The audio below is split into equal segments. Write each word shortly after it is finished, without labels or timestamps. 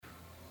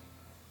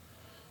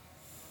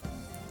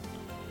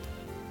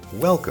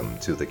Welcome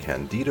to the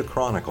Candida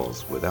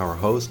Chronicles with our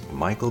host,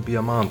 Michael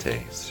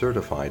Biamonte,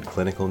 certified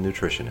clinical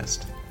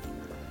nutritionist.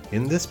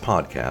 In this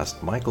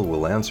podcast, Michael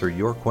will answer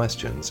your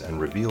questions and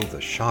reveal the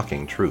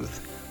shocking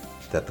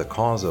truth that the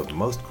cause of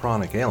most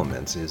chronic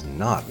ailments is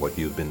not what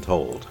you've been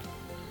told.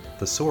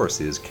 The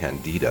source is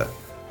Candida,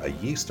 a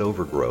yeast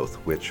overgrowth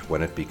which,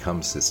 when it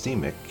becomes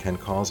systemic, can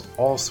cause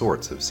all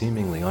sorts of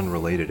seemingly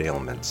unrelated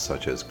ailments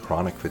such as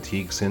chronic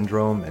fatigue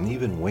syndrome and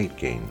even weight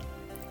gain.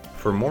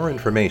 For more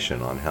information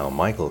on how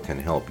Michael can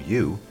help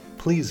you,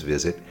 please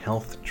visit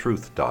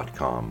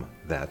healthtruth.com.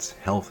 That's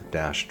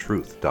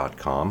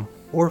health-truth.com,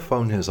 or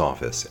phone his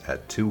office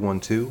at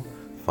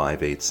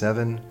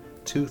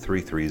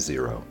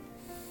 212-587-2330.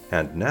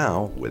 And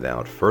now,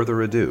 without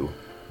further ado,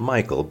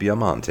 Michael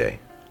Biamonte.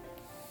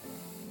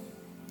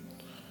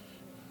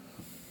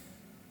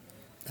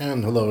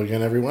 And hello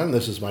again, everyone.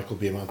 This is Michael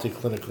Biamonte,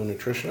 clinical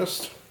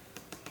nutritionist.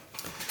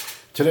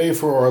 Today,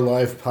 for our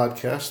live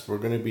podcast, we're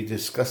going to be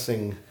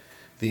discussing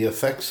the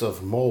effects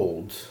of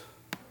mold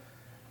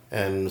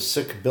and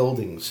sick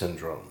building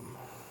syndrome.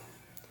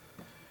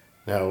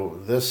 Now,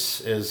 this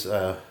is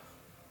a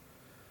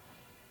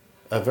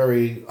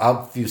very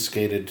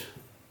obfuscated,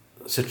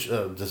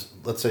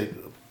 let's say,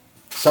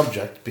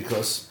 subject,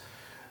 because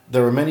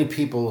there are many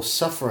people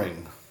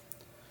suffering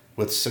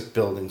with sick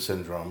building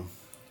syndrome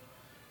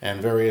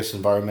and various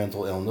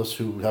environmental illness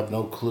who have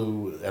no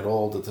clue at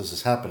all that this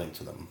is happening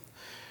to them.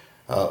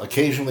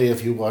 Occasionally,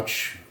 if you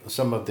watch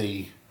some of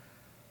the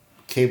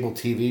cable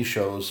TV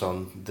shows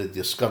on the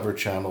Discover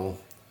Channel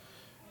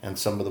and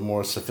some of the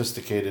more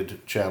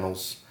sophisticated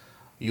channels,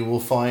 you will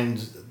find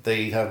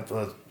they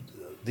have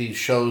these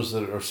shows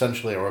that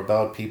are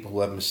about people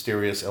who have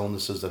mysterious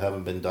illnesses that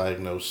haven't been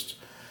diagnosed,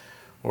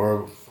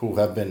 or who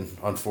have been,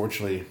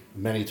 unfortunately,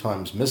 many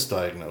times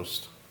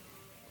misdiagnosed,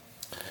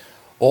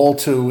 all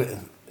to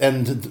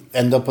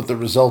end up with the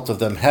result of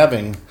them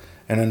having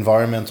an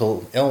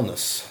environmental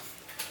illness.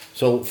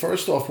 So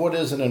first off, what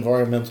is an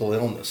environmental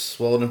illness?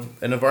 Well, an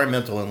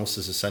environmental illness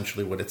is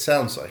essentially what it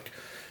sounds like.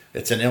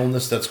 It's an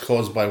illness that's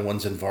caused by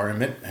one's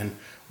environment, and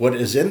what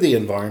is in the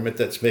environment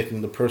that's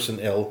making the person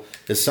ill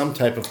is some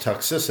type of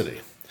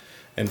toxicity.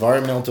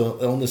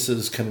 Environmental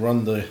illnesses can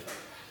run the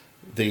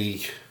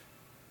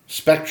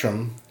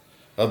spectrum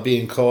of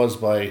being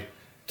caused by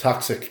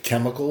toxic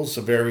chemicals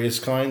of various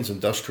kinds,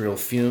 industrial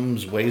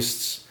fumes,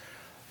 wastes.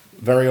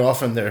 Very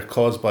often they're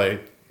caused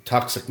by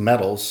toxic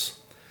metals,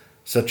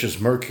 such as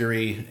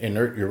mercury,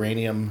 inert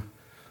uranium,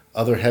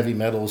 other heavy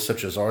metals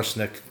such as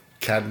arsenic,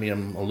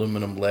 cadmium,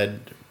 aluminum, lead,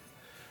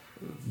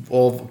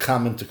 all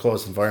common to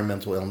cause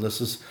environmental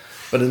illnesses.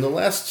 But in the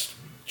last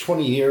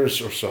 20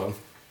 years or so,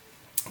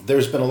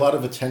 there's been a lot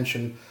of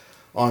attention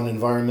on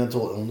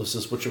environmental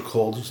illnesses which are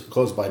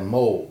caused by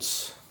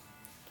molds.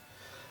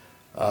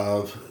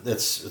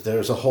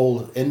 There's a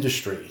whole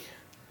industry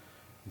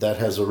that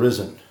has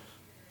arisen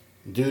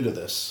due to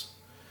this,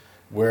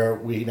 where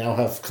we now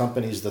have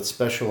companies that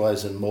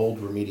specialize in mold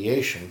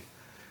remediation.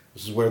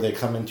 This is where they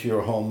come into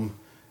your home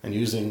and,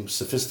 using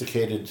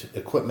sophisticated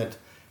equipment,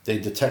 they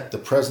detect the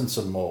presence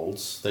of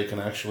molds. They can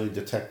actually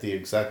detect the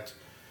exact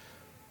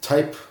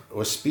type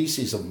or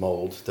species of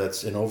mold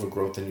that's in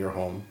overgrowth in your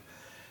home.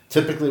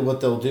 Typically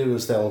what they'll do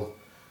is they'll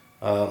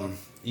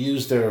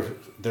use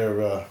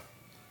their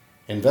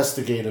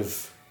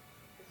investigative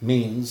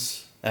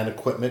means and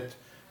equipment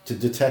to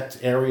detect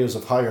areas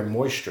of higher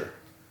moisture.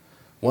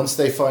 Once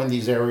they find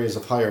these areas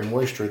of higher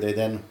moisture, they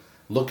then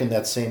look in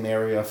that same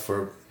area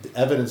for the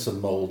evidence of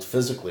mold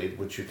physically,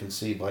 which you can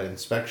see by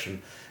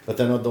inspection, but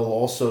then they'll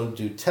also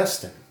do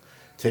testing,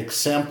 take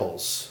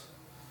samples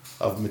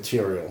of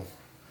material,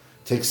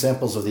 take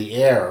samples of the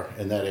air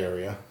in that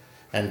area,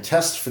 and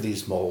test for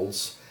these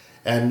molds.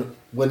 And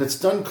when it's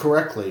done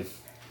correctly,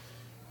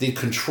 the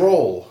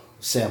control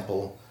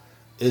sample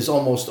is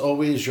almost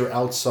always your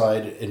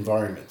outside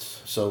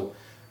environment. So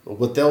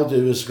what they'll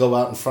do is go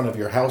out in front of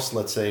your house,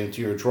 let's say,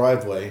 into your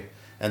driveway,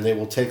 and they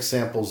will take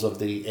samples of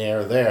the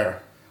air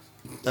there,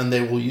 and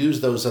they will use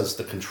those as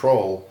the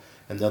control,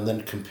 and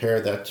then compare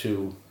that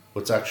to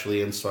what's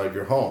actually inside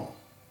your home.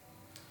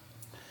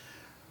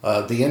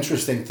 The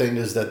interesting thing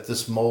is that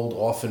this mold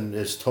often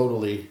is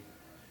totally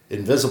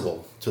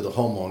invisible to the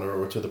homeowner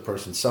or to the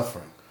person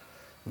suffering.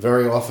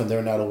 Very often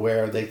they're not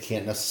aware, they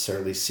can't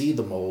necessarily see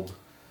the mold.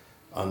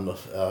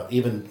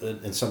 Even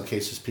in some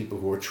cases, people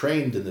who are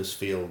trained in this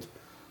field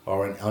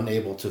are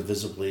unable to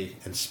visibly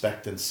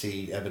inspect and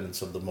see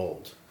evidence of the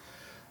mold.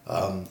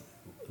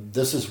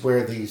 This is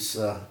where the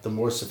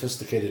more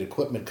sophisticated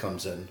equipment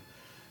comes in,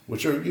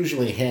 which are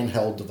usually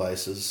handheld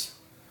devices.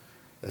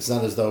 It's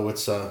not as though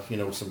it's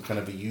some kind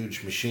of a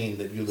huge machine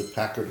that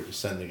Hewlett-Packard is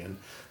sending in.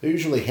 They're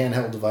usually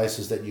handheld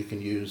devices that you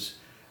can use,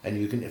 and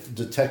you can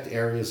detect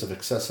areas of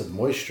excessive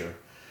moisture.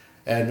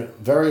 And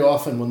very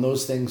often when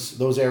those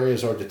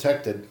areas are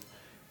detected,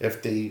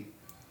 if the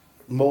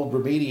mold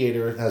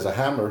remediator has a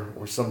hammer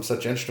or some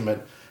such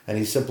instrument and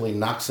he simply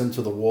knocks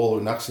into the wall or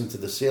knocks into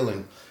the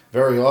ceiling,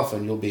 very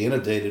often you'll be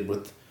inundated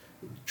with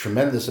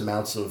tremendous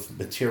amounts of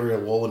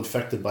material all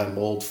infected by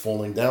mold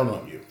falling down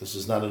on you. This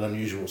is not an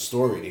unusual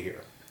story to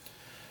hear.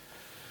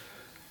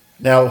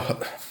 Now,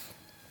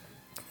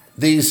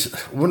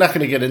 we're not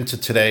going to get into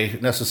today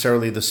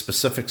necessarily the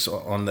specifics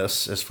on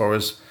this as far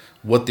as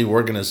what the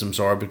organisms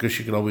are, because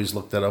you can always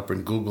look that up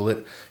and Google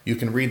it. You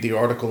can read the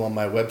article on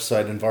my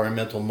website,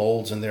 Environmental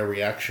Molds and Their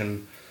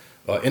Interaction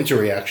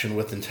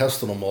with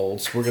Intestinal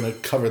Molds. We're going to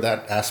cover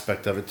that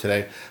aspect of it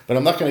today, but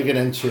I'm not going to get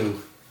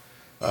into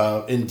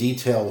in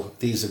detail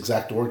these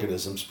exact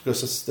organisms,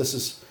 because this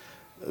is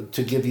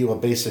to give you a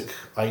basic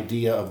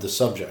idea of the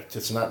subject.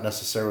 It's not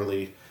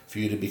necessarily for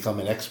you to become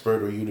an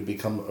expert or you to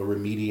become a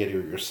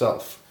remediator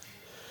yourself.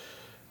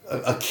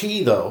 A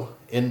key, though,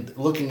 in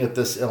looking at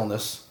this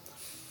illness,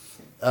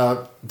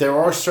 there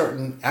are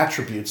certain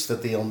attributes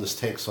that the illness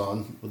takes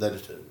on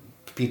that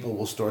people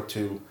will start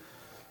to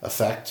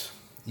affect.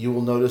 You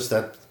will notice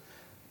that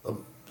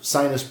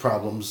sinus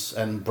problems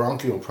and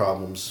bronchial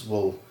problems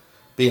will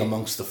be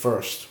amongst the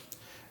first.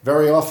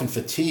 Very often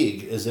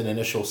fatigue is an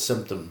initial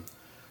symptom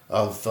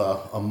of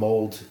a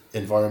mold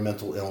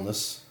environmental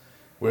illness,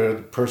 where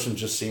the person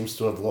just seems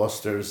to have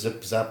lost their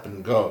zip, zap,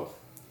 and go.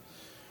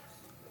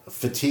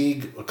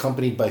 Fatigue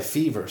accompanied by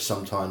fever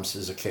sometimes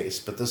is a case,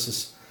 but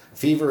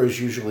fever is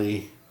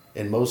usually,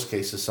 in most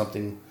cases,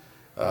 something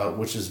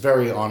which is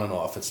very on and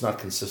off. It's not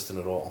consistent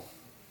at all.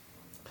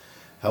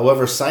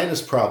 However,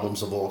 sinus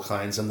problems of all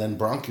kinds, and then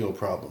bronchial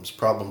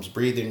problems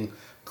breathing,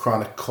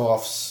 chronic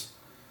coughs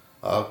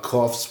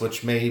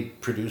which may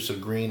produce a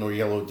green or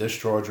yellow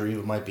discharge or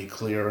even might be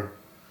clear,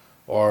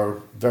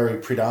 are very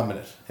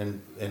predominant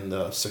in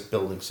the sick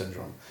building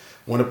syndrome.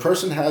 When a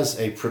person has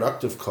a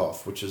productive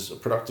cough,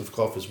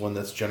 is one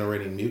that's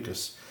generating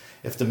mucus,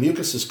 if the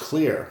mucus is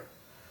clear,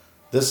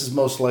 this is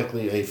most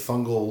likely a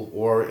fungal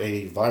or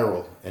a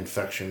viral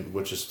infection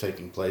which is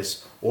taking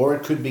place, or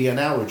it could be an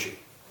allergy.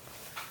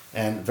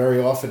 And very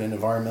often in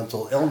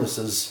environmental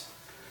illnesses,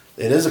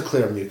 it is a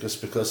clear mucus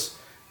because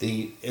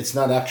it's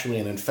not actually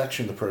an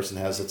infection the person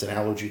has, it's an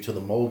allergy to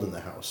the mold in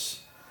the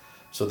house.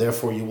 So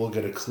therefore you will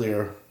get a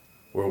clear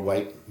or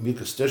white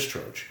mucus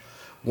discharge.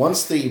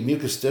 Once the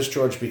mucus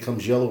discharge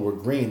becomes yellow or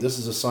green, this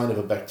is a sign of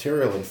a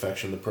bacterial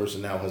infection the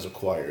person now has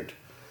acquired.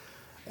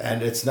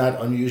 And it's not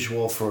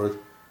unusual for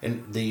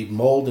the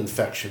mold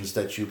infections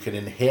that you can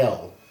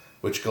inhale,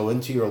 which go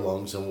into your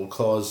lungs and will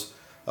cause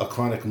a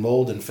chronic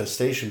mold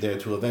infestation there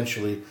to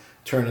eventually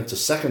turn into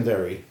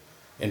secondary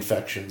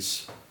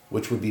infections,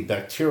 which would be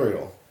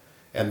bacterial,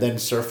 and then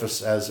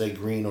surface as a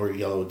green or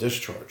yellow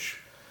discharge.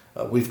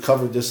 We've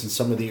covered this in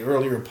some of the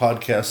earlier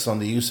podcasts on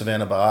the use of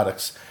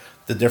antibiotics,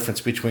 the difference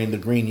between the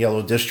green,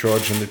 yellow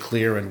discharge and the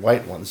clear and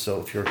white ones.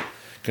 So if you're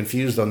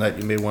confused on that,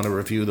 you may want to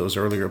review those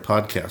earlier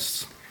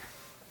podcasts.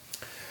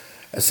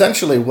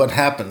 Essentially, what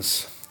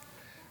happens,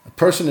 a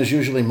person is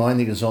usually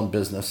minding his own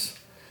business,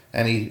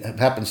 and he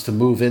happens to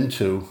move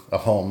into a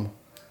home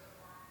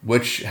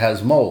which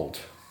has mold.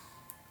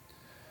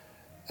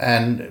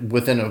 And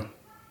within a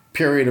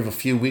period of a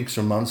few weeks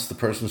or months, the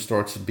person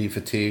starts to be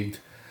fatigued.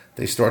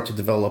 They start to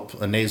develop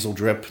a nasal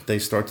drip. They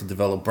start to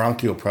develop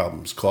bronchial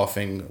problems,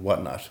 coughing,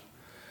 whatnot.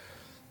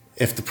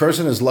 If the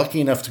person is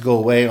lucky enough to go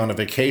away on a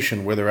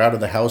vacation where they're out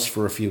of the house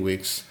for a few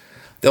weeks,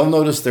 they'll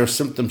notice their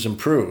symptoms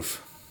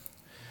improve.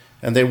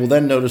 And they will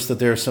then notice that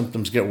their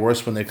symptoms get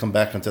worse when they come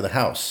back into the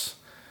house.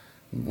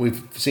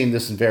 We've seen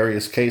this in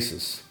various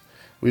cases.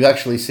 We've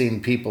actually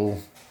seen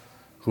people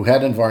who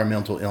had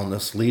environmental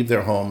illness leave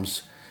their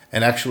homes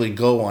and actually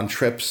go on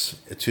trips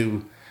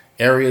to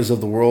areas of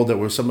the world that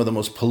were some of the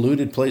most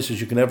polluted places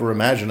you can ever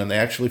imagine, and they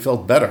actually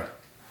felt better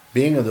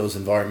being in those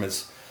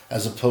environments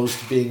as opposed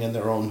to being in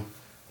their own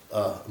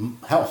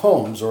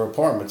homes or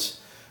apartments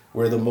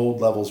where the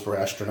mold levels were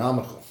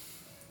astronomical.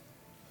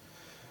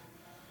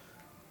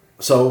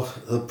 So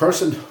the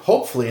person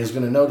hopefully is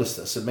going to notice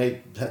this. It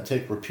may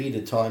take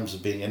repeated times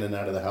of being in and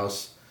out of the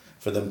house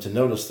for them to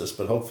notice this,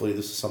 but hopefully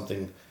this is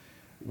something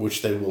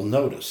which they will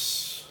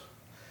notice.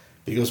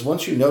 Because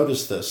once you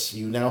notice this,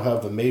 you now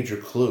have a major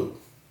clue.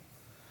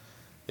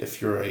 If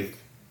you're a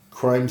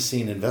crime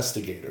scene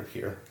investigator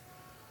here,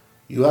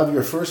 you have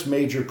your first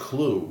major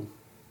clue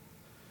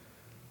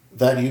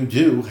that you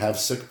do have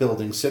sick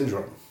building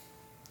syndrome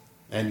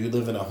and you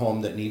live in a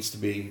home that needs to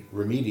be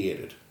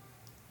remediated.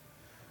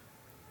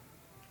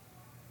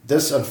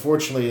 This,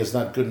 unfortunately, is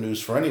not good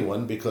news for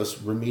anyone because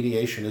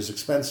remediation is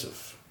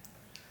expensive.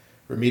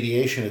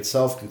 Remediation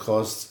itself can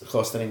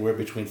cost anywhere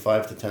between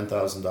 $5,000 to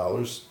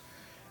 $10,000,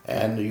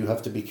 and you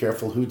have to be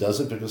careful who does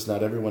it because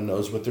not everyone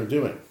knows what they're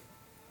doing.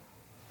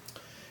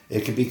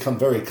 It can become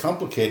very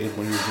complicated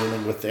when you're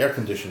dealing with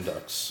air-conditioned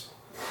ducts.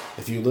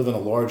 If you live in a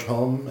large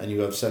home and you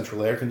have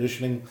central air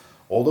conditioning,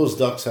 all those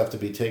ducts have to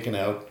be taken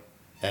out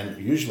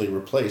and usually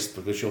replaced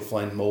because you'll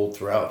find mold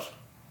throughout.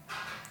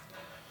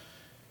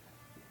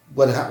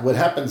 What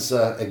happens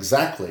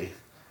exactly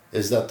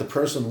is that the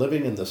person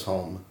living in this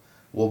home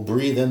will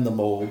breathe in the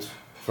mold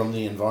from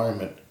the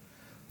environment.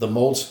 The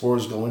mold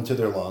spores go into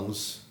their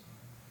lungs,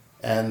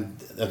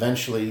 and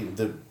eventually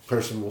the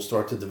person will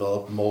start to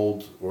develop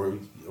mold or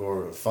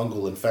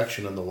fungal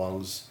infection in the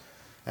lungs,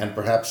 and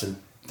perhaps in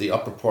the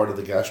upper part of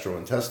the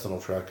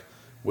gastrointestinal tract,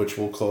 which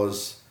will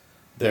cause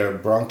their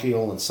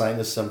bronchial and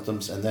sinus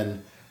symptoms, and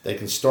then they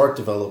can start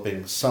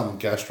developing some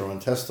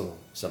gastrointestinal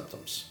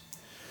symptoms.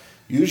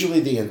 Usually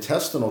the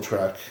intestinal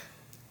tract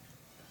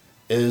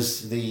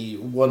is the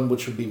one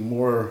which would be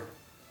more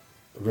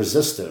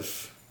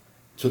resistive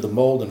to the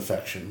mold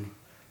infection.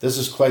 This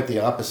is quite the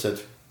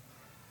opposite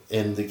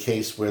in the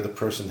case where the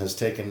person has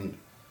taken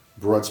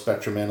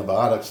broad-spectrum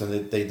antibiotics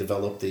and they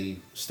develop the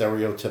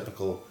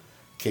stereotypical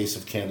case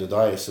of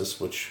candidiasis,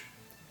 which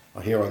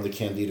here on the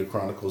Candida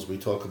Chronicles we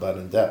talk about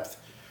in depth.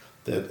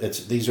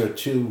 These are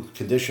two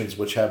conditions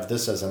which have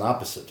this as an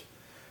opposite.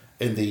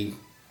 In the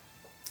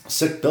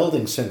sick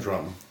building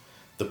syndrome,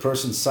 the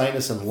person's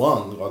sinus and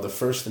lung are the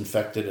first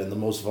infected and the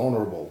most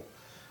vulnerable,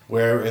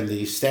 where in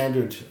the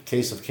standard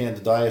case of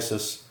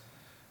candidiasis,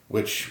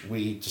 which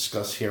we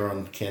discuss here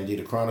on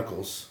Candida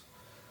Chronicles,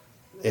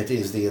 it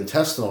is the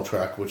intestinal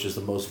tract which is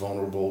the most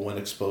vulnerable when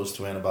exposed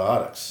to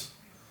antibiotics.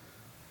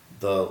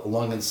 The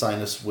lung and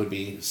sinus would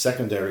be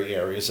secondary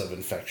areas of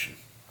infection.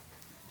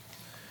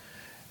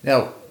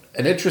 Now,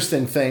 an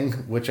interesting thing,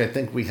 which I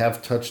think we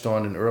have touched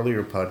on in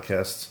earlier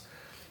podcasts,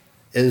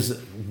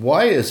 is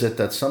why is it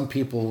that some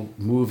people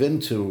move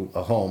into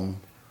a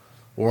home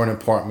or an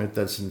apartment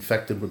that's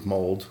infected with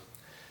mold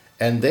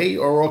and they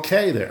are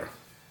okay there?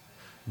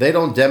 They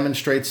don't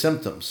demonstrate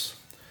symptoms.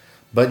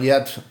 But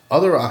yet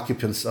other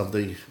occupants of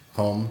the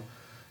home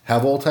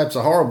have all types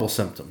of horrible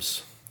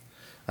symptoms.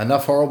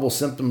 Enough horrible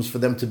symptoms for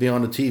them to be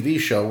on a TV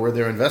show where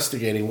they're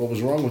investigating what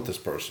was wrong with this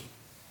person.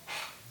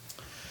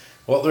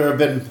 Well, there have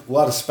been a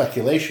lot of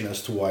speculation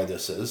as to why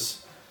this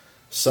is.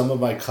 Some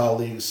of my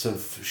colleagues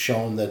have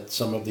shown that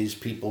some of these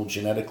people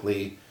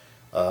genetically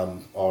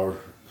are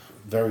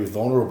very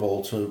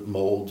vulnerable to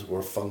mold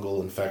or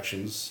fungal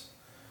infections,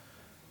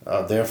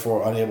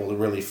 therefore unable to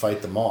really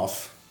fight them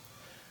off.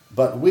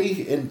 But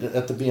we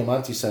at the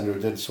Biamonte Center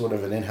did sort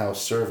of an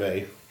in-house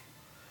survey,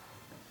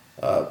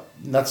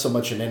 not so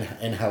much an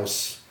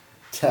in-house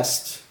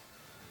test,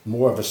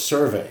 more of a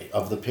survey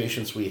of the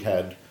patients we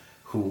had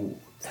who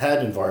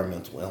had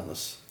environmental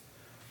illness.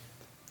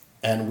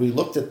 And we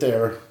looked at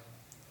their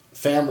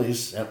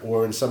families,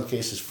 or in some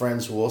cases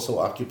friends who also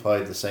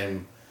occupied the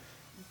same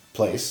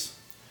place,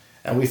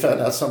 and we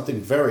found out something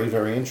very,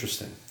 very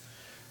interesting.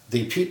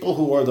 The people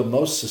who are the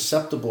most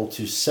susceptible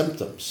to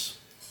symptoms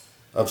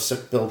of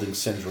sick building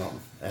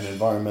syndrome and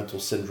environmental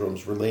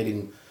syndromes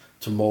relating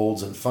to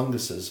molds and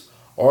funguses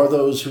are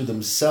those who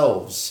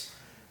themselves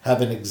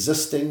have an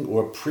existing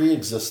or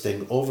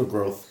pre-existing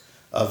overgrowth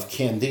of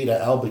Candida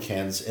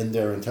albicans in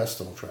their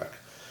intestinal tract.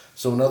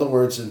 So in other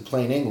words, in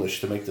plain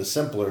English, to make this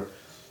simpler,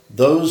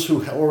 those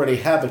who already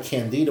have a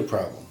Candida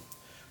problem,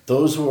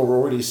 those who are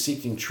already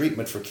seeking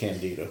treatment for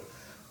Candida,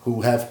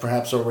 who have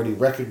perhaps already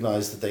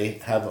recognized that they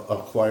have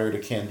acquired a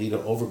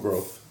Candida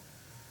overgrowth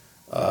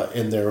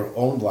in their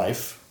own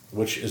life,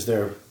 which is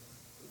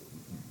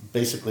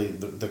basically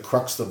the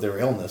crux of their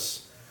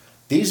illness.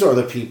 These are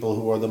the people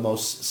who are the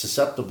most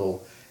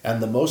susceptible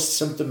and the most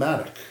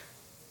symptomatic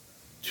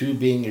to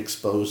being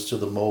exposed to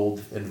the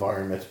mold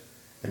environment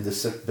in the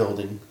sick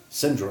building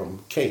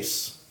syndrome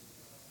case.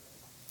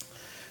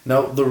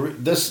 Now,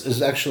 this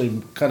is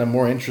actually kind of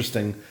more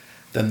interesting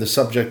than the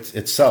subject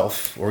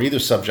itself, or either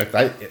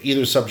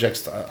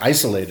subjects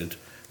isolated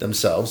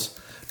themselves,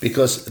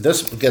 because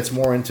this gets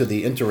more into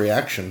the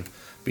interaction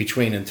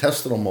between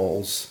intestinal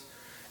molds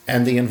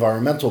and the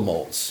environmental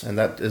molds, and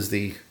that is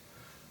the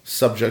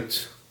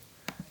subject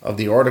of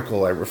the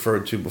article I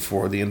referred to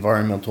before, the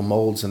environmental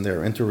molds and their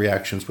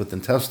interreactions with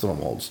intestinal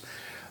molds.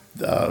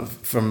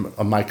 From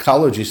a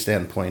mycology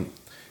standpoint,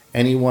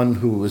 anyone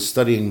who is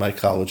studying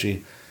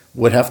mycology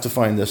would have to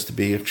find this to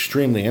be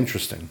extremely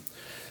interesting,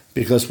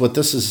 because what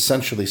this is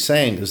essentially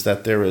saying is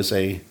that there is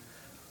a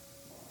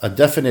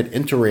definite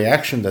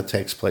interaction that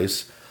takes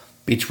place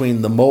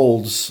between the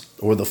molds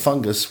or the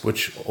fungus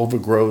which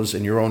overgrows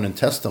in your own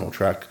intestinal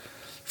tract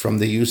from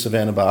the use of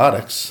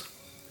antibiotics,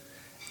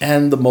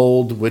 and the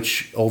mold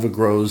which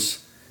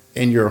overgrows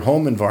in your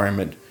home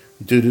environment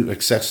due to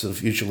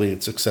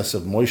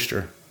excessive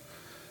moisture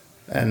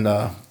and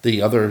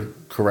the other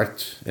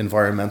correct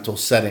environmental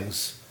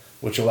settings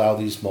which allow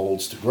these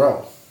molds to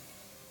grow.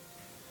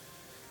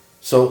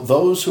 So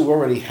those who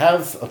already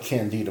have a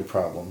Candida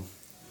problem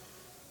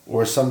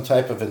or some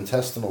type of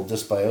intestinal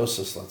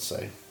dysbiosis, let's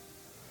say,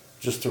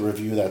 just to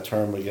review that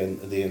term again,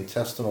 the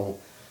intestinal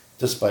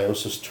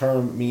dysbiosis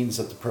term means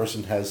that the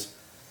person has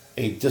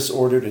a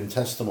disordered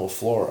intestinal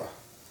flora.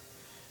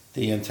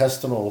 The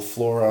intestinal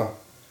flora,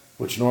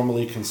 which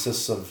normally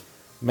consists of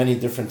many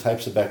different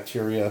types of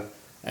bacteria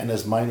and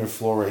as minor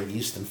flora,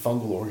 yeast and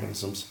fungal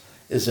organisms,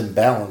 is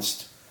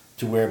imbalanced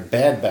to where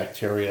bad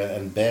bacteria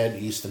and bad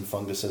yeast and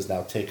fungus has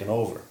now taken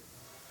over.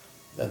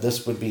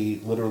 This would be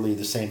literally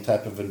the same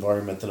type of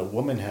environment that a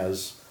woman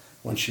has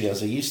when she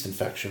has a yeast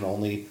infection,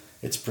 only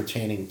it's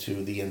pertaining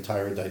to the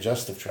entire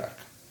digestive tract.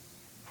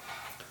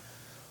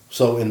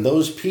 So in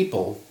those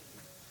people,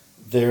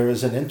 there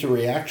is an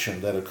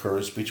interaction that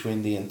occurs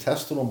between the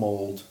intestinal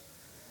mold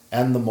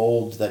and the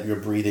mold that you're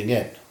breathing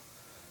in.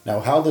 Now,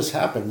 how this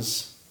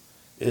happens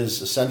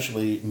is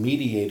essentially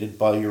mediated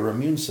by your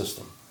immune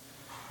system.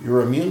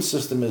 your immune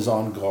system is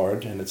on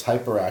guard and it's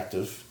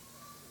hyperactive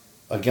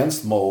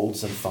against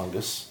molds and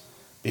fungus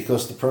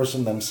because the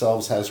person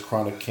themselves has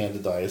chronic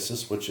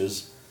candidiasis, which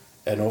is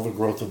an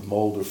overgrowth of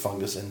mold or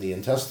fungus in the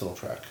intestinal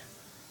tract.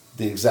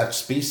 The exact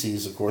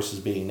species, of course, is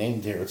being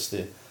named here. It's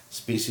the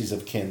species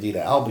of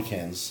Candida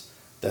albicans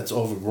that's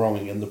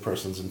overgrowing in the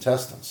person's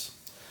intestines.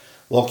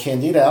 Well,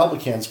 Candida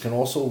albicans can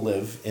also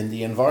live in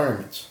the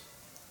environment.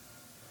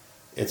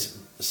 It's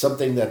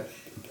something that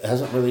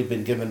hasn't really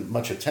been given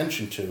much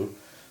attention to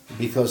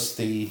because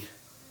the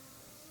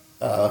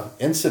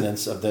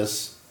incidence of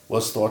this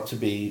was thought to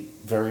be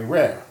very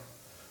rare.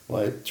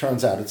 Well, it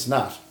turns out it's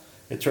not.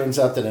 It turns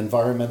out that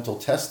environmental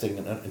testing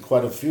in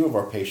quite a few of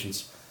our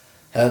patients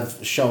have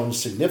shown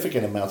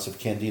significant amounts of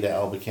Candida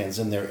albicans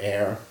in their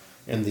air,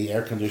 in the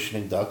air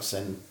conditioning ducts,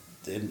 and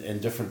in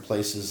different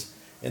places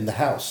in the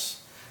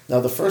house. Now,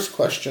 the first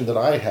question that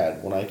I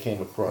had when I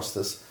came across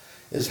this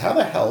is how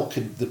the hell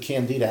could the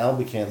Candida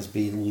albicans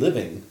be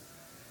living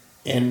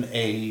in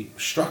a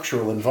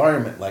structural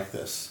environment like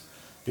this?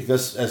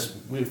 Because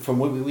from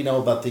what we know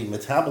about the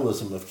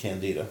metabolism of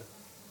Candida,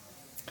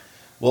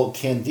 well,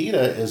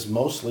 Candida is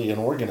mostly an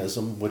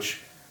organism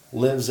which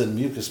lives in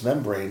mucous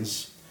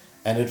membranes,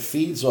 and it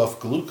feeds off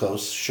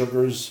glucose,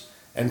 sugars,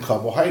 and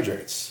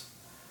carbohydrates.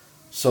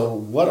 So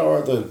what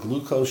are the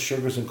glucose,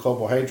 sugars, and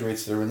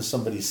carbohydrates that are in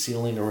somebody's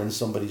ceiling or in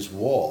somebody's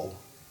wall,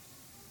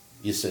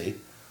 you see,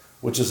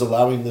 which is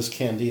allowing this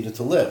Candida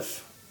to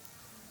live?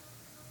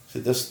 See,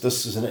 this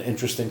is an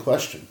interesting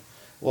question.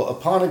 Well,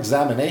 upon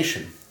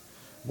examination,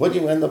 what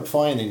you end up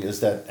finding is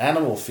that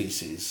animal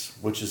feces,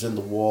 which is in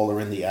the wall or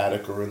in the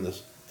attic or in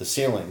the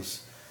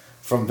ceilings,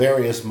 from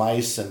various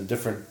mice and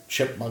different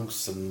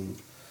chipmunks and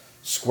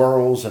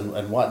squirrels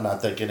and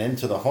whatnot that get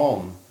into the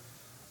home,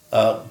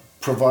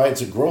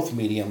 provides a growth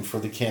medium for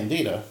the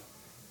Candida,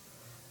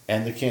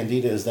 and the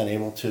Candida is then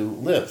able to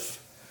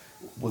live.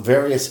 With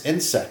various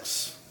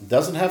insects,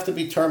 doesn't have to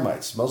be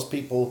termites. Most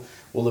people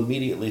will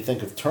immediately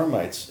think of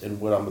termites in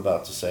what I'm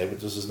about to say, but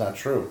this is not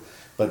true.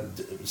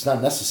 But it's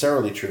not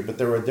necessarily true, but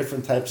there are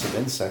different types of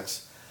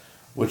insects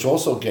which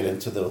also get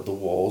into the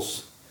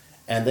walls,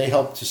 and they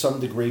help to some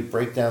degree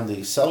break down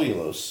the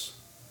cellulose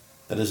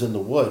that is in the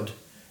wood.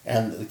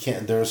 And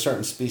there are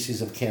certain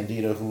species of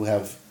Candida who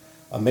have,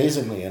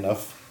 amazingly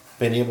enough,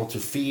 been able to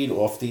feed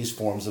off these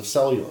forms of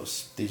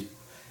cellulose, these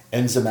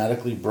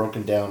enzymatically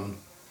broken down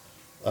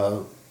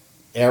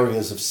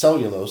areas of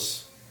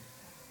cellulose,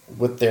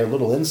 with their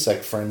little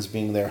insect friends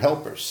being their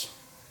helpers.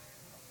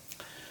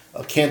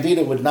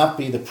 Candida would not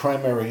be the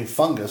primary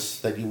fungus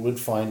that you would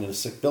find in a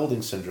sick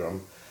building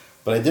syndrome,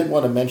 but I did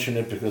want to mention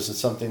it because it's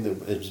something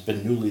that has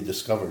been newly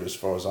discovered as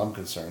far as I'm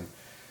concerned.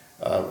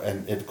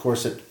 And of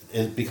course,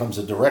 it becomes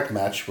a direct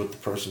match with the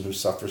person who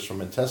suffers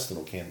from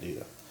intestinal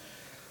Candida.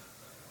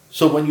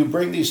 So when you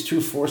bring these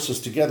two forces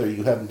together,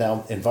 you have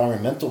now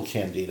environmental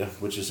Candida,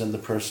 which is in the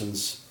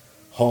person's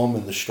home,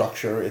 in the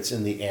structure, it's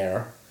in the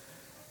air.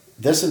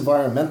 This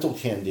environmental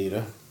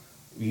Candida,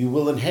 you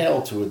will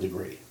inhale to a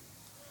degree.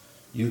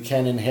 You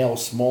can inhale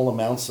small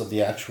amounts of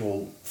the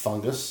actual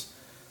fungus,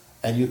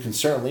 and you can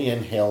certainly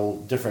inhale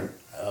different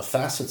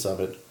facets of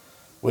it,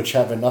 which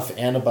have enough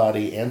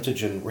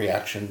antibody-antigen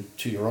reaction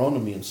to your own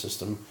immune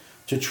system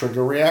to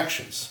trigger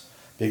reactions.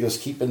 Because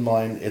keep in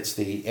mind, it's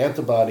the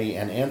antibody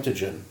and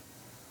antigen,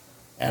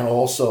 and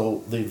also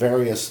the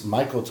various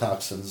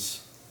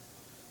mycotoxins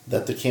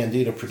that the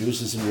Candida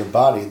produces in your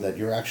body that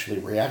you're actually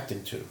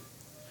reacting to.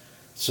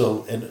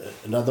 So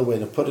another way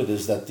to put it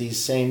is that these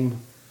same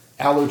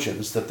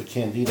allergens that the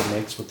Candida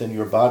makes within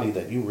your body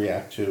that you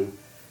react to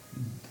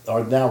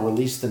are now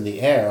released in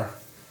the air,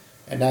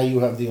 and now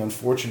you have the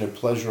unfortunate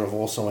pleasure of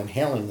also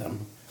inhaling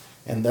them,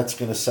 and that's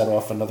going to set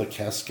off another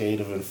cascade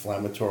of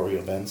inflammatory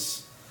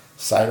events,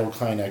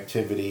 cytokine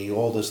activity,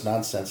 all this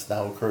nonsense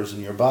now occurs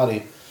in your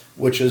body,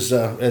 which is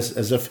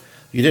as if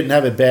you didn't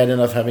have it bad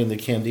enough having the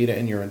Candida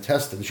in your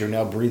intestines, you're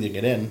now breathing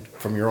it in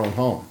from your own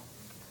home.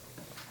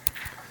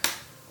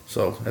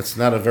 So that's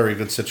not a very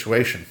good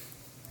situation.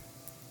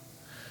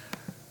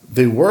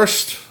 The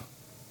worst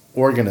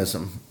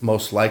organism,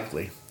 most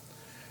likely,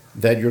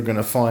 that you're going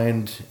to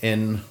find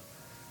in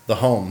the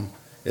home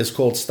is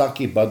called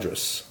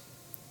Stachybotrys.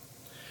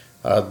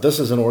 This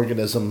is an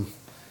organism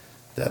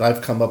that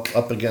I've come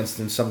up against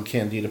in some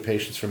Candida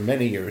patients for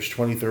many years,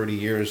 20, 30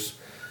 years,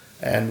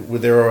 and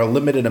there are a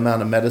limited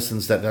amount of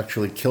medicines that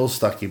actually kill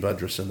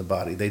Stachybotrys in the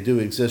body. They do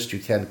exist, you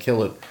can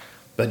kill it,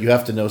 but you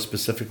have to know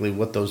specifically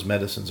what those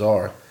medicines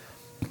are.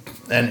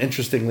 And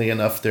interestingly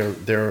enough,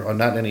 there are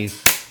not any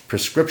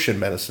prescription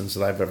medicines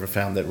that I've ever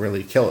found that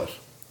really kill it.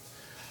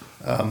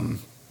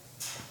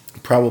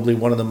 Probably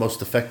one of the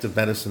most effective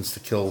medicines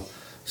to kill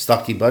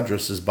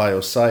Stachybotrys is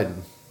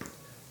biocidin,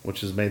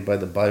 which is made by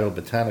the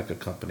Biobotanica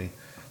company.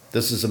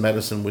 This is a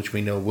medicine which we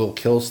know will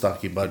kill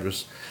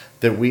Stachybotrys.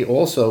 That we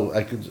also,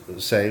 I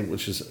could say,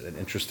 which is an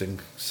interesting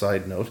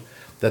side note,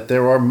 that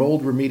there are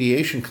mold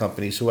remediation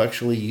companies who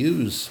actually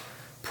use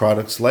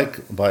products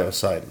like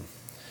biocidin.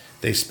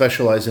 They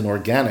specialize in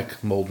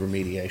organic mold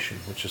remediation,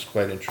 which is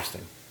quite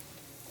interesting.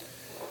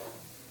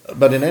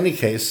 But in any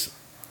case,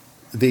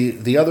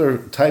 The other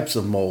types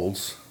of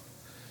molds,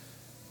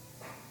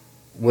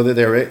 whether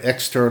they're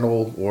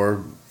external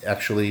or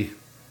actually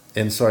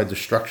inside the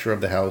structure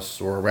of the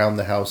house or around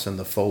the house in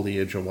the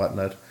foliage or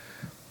whatnot,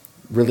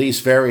 release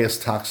various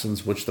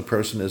toxins which the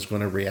person is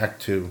going to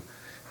react to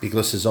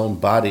because his own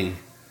body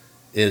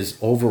is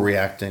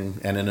overreacting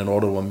and in an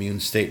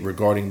autoimmune state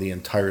regarding the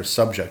entire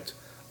subject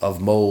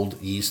of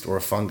mold, yeast, or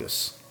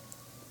fungus.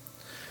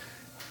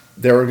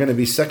 There are going to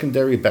be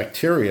secondary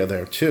bacteria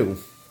there too,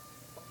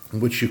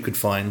 which you could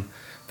find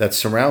that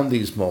surround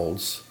these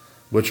molds,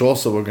 which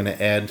also are going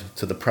to add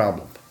to the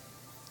problem.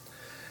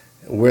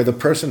 Where the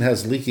person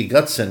has leaky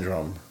gut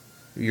syndrome,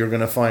 you're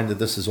going to find that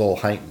this is all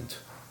heightened.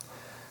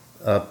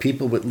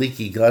 People with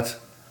leaky gut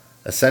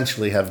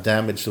essentially have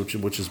damage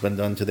which has been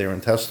done to their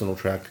intestinal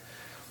tract.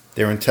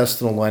 Their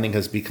intestinal lining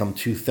has become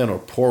too thin or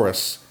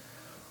porous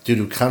due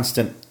to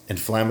constant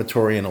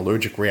inflammatory and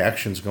allergic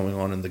reactions going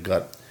on in the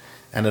gut,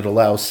 and it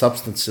allows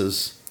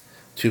substances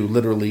to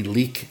literally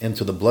leak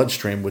into the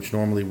bloodstream, which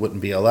normally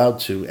wouldn't be allowed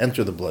to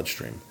enter the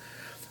bloodstream.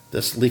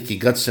 This leaky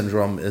gut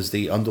syndrome is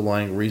the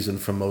underlying reason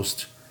for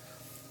most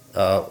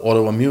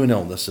autoimmune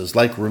illnesses,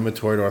 like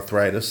rheumatoid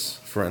arthritis,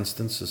 for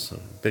instance, is a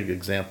big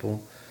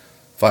example.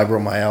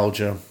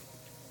 Fibromyalgia.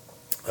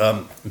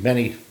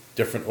 Many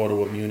different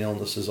autoimmune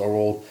illnesses are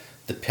all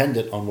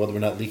dependent on whether or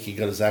not leaky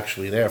gut is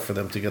actually there for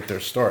them to get their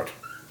start.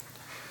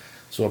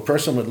 So a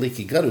person with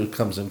leaky gut who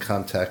comes in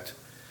contact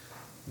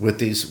with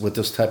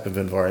this type of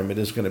environment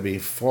is going to be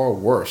far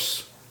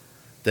worse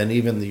than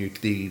even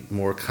the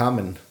more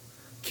common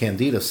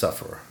candida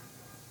sufferer.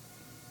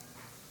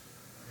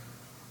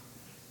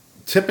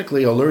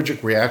 Typically,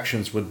 allergic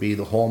reactions would be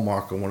the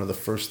hallmark or one of the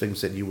first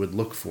things that you would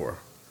look for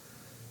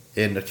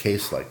in a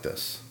case like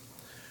this.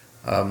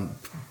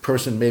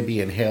 Person may be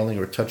inhaling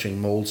or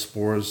touching mold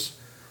spores,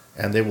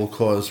 and they will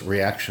cause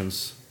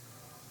reactions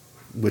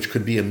which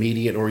could be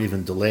immediate or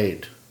even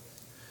delayed.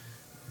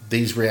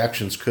 These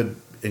reactions could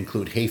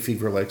include hay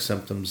fever-like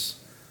symptoms,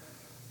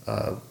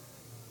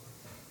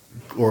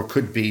 or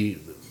could be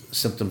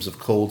symptoms of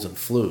colds and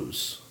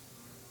flus.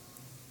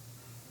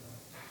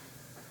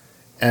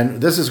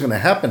 And this is going to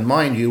happen,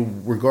 mind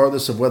you,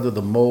 regardless of whether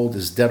the mold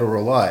is dead or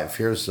alive.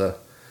 Here's an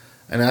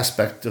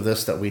aspect of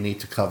this that we need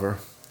to cover.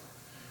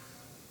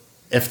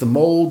 If the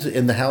mold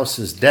in the house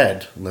is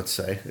dead, let's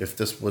say, if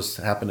this was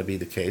to happen to be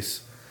the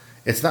case,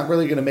 it's not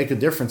really going to make a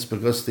difference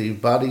because the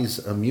body's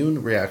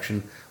immune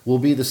reaction will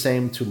be the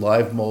same to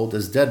live mold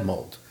as dead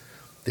mold.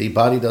 The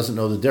body doesn't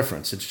know the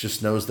difference. It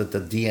just knows that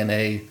the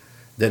DNA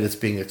that it's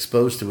being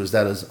exposed to is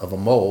that of a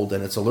mold,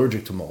 and it's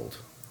allergic to mold.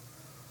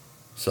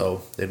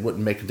 So it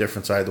wouldn't make a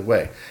difference either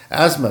way.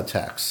 Asthma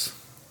attacks,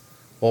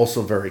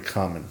 also very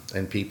common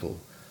in people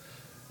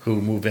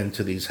who move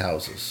into these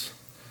houses.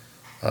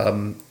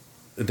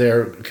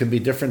 There can be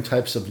different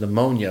types of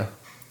pneumonia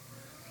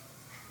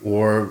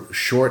or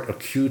short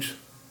acute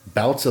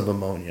bouts of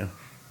pneumonia,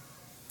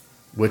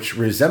 which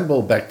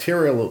resemble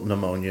bacterial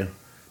pneumonia,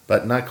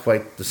 but not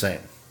quite the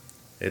same.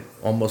 It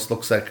almost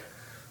looks like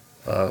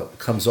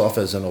comes off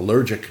as an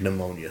allergic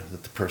pneumonia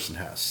that the person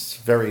has. It's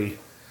a very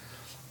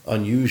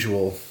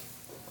unusual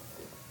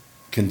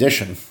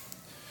condition,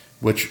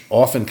 which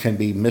often can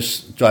be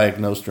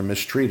misdiagnosed or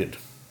mistreated.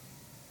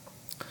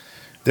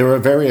 There are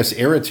various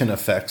irritant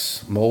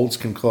effects. Molds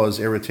can cause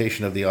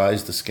irritation of the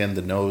eyes, the skin,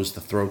 the nose,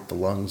 the throat, the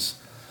lungs.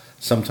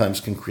 Sometimes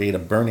can create a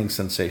burning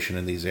sensation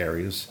in these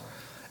areas.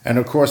 And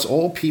of course,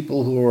 all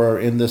people who are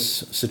in this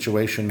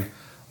situation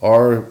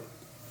are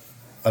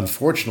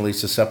unfortunately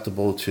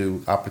susceptible to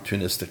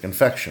opportunistic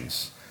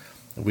infections.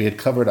 We had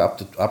covered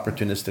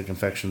opportunistic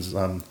infections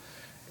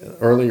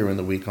earlier in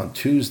the week on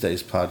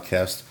Tuesday's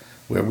podcast,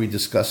 where we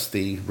discussed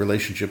the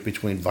relationship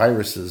between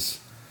viruses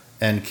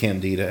and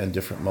candida and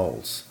different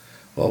molds.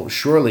 Well,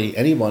 surely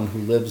anyone who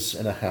lives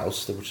in a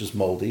house which is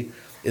moldy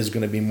is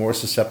going to be more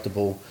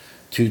susceptible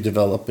to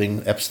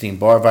developing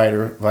Epstein-Barr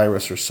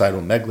virus or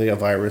cytomegalovirus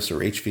virus or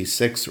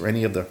HV6 or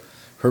any of the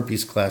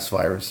herpes class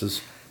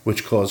viruses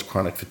which cause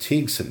chronic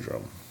fatigue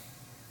syndrome.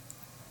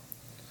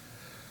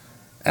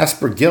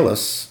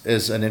 Aspergillus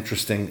is an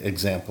interesting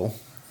example.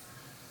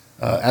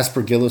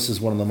 Aspergillus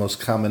is one of the most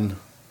common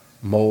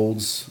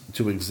molds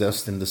to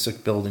exist in the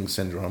sick building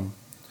syndrome.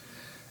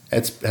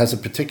 It has a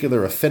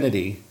particular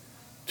affinity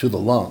to the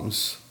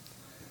lungs,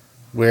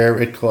 where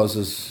it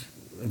causes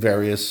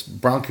various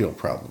bronchial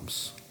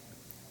problems.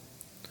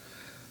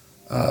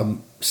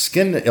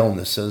 Skin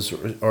illnesses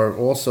are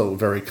also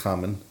very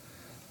common,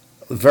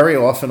 very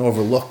often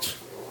overlooked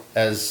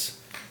as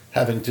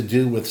having to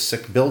do with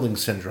sick building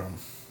syndrome.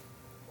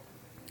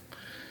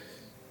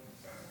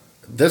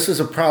 This is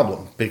a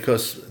problem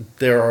because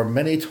there are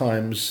many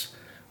times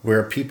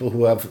where people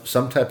who have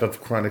some type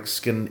of chronic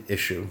skin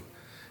issue,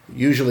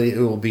 usually it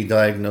will be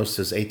diagnosed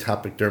as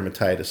atopic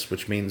dermatitis,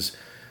 which means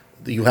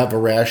you have a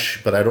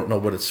rash, but I don't know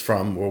what it's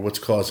from or what's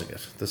causing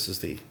it. This is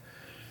the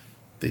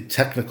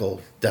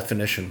technical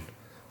definition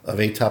of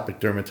atopic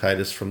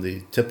dermatitis from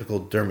the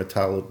typical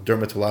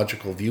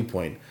dermatological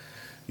viewpoint.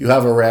 You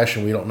have a rash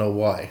and we don't know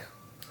why.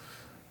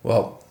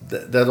 Well,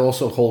 that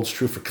also holds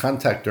true for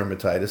contact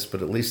dermatitis,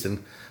 but at least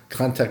in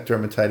contact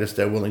dermatitis,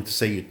 they're willing to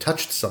say you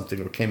touched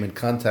something or came in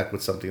contact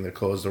with something that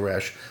caused the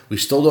rash. We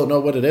still don't know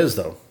what it is,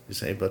 though, you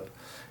say, but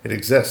it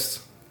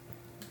exists.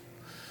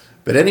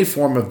 But any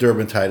form of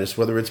dermatitis,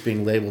 whether it's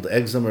being labeled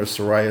eczema or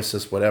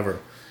psoriasis, whatever,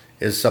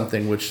 is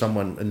something which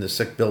someone in the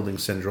sick building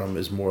syndrome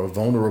is more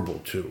vulnerable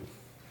to.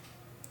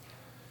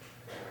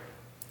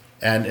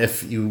 And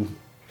if you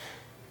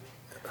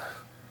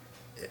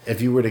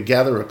were to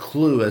gather a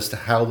clue as to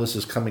how this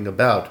is coming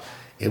about,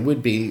 it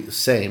would be the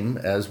same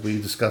as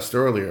we discussed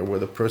earlier, where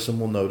the person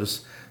will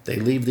notice they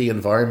leave the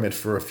environment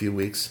for a few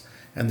weeks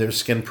and their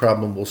skin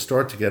problem will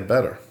start to get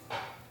better.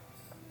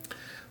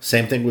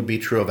 Same thing would be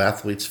true of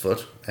athlete's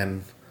foot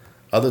and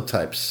other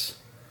types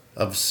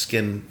of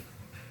skin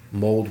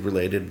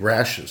mold-related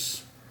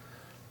rashes.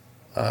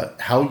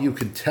 How you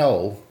could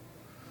tell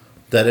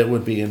that it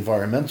would be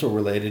environmental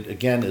related,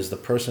 again, is the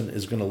person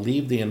is going to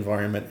leave the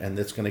environment and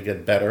it's going to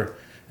get better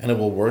and it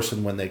will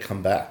worsen when they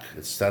come back.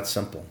 It's that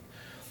simple.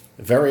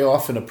 Very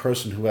often a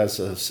person who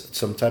has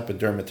some type of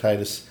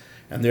dermatitis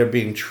and they're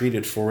being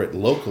treated for it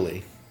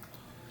locally,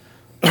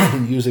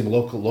 using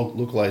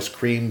localized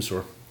creams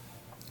or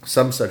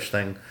some such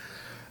thing,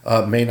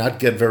 may not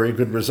get very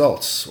good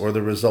results, or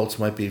the results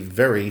might be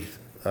very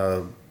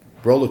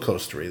roller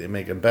coastery. They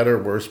may get better,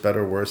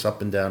 worse,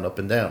 up and down, up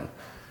and down.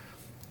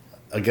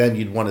 Again,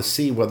 you'd want to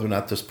see whether or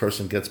not this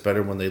person gets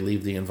better when they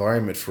leave the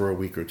environment for a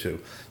week or two.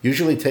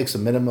 Usually it takes a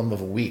minimum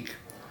of a week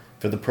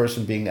for the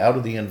person being out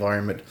of the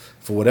environment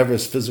for whatever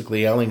is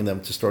physically ailing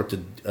them to start to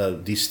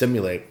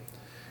destimulate.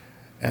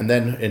 And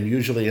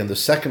usually in the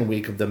second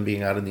week of them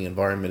being out in the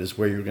environment is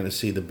where you're going to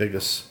see the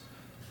biggest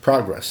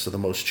progress, so the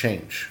most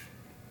change.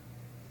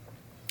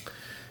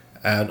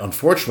 And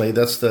unfortunately,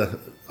 that's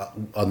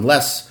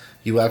unless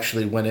you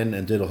actually went in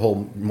and did a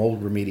whole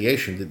mold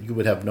remediation, that you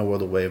would have no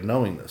other way of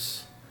knowing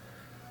this.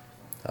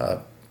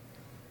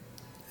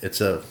 It's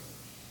a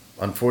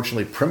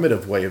unfortunately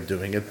primitive way of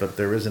doing it, but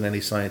there isn't any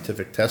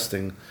scientific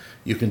testing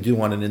you can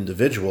do on an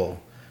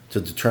individual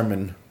to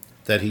determine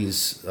that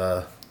he's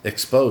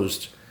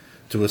exposed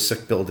to a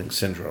sick building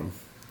syndrome.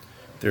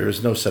 There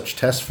is no such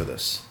test for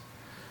this.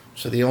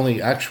 So the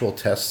only actual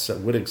tests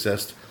that would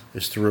exist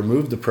is to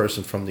remove the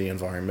person from the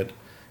environment.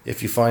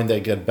 If you find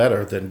they get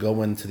better, then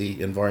go into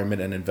the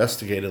environment and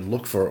investigate and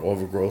look for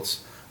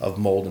overgrowths of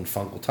mold and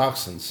fungal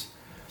toxins.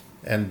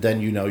 And then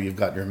you know you've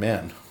got your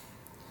man.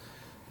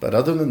 But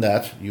other than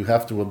that, you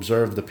have to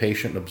observe the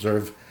patient,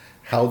 observe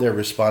how they're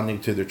responding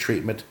to their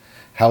treatment,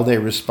 how they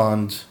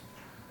respond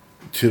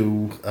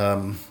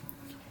to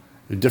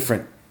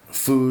different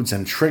foods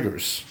and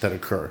triggers that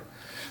occur.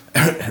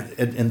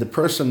 And the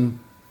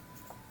person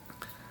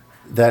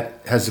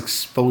that has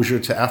exposure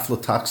to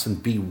aflatoxin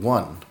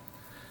B1,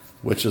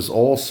 which is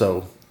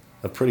also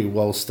a pretty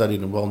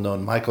well-studied and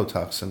well-known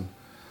mycotoxin,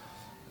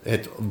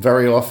 it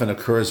very often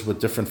occurs with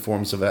different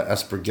forms of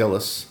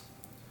aspergillus.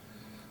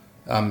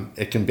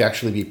 It can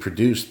actually be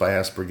produced by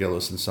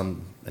aspergillus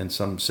in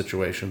some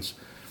situations.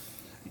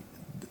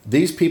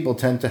 These people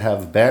tend to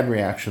have bad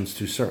reactions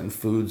to certain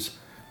foods,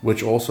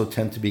 which also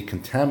tend to be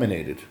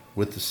contaminated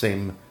with the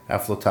same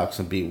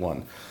aflatoxin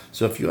B1.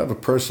 So if you have a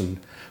person,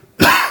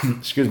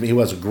 who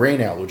has a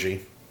grain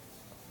allergy,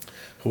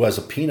 who has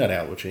a peanut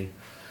allergy,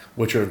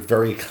 which are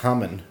very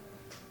common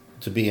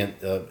to be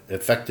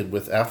affected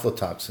with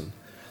aflatoxin,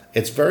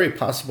 it's very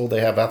possible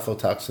they have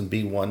aflatoxin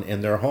B1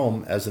 in their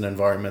home as an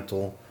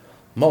environmental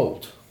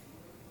mold.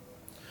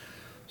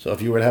 So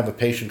if you were to have a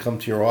patient come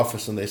to your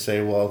office and they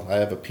say, well, I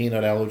have a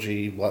peanut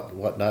allergy,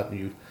 whatnot, and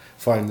you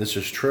find this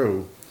is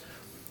true,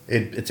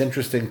 it's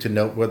interesting to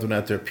note whether or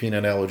not their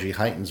peanut allergy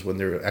heightens when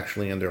they're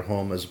actually in their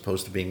home as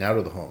opposed to being out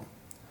of the home.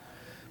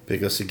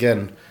 Because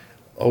again,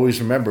 always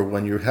remember,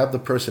 when you have the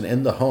person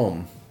in the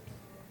home,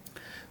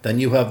 then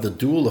you have the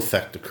dual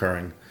effect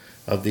occurring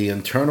of the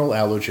internal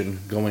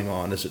allergen going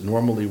on as it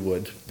normally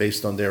would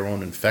based on their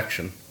own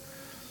infection.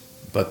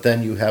 But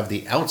then you have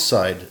the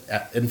outside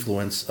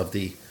influence of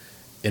the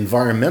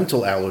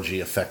environmental allergy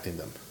affecting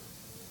them.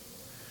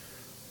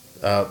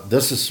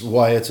 This is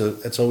why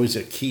it's always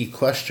a key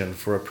question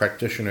for a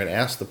practitioner to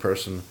ask the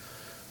person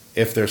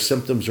if their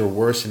symptoms are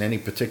worse in any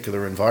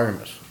particular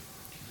environment.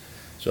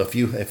 So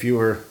if you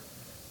were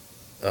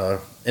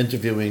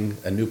interviewing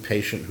a new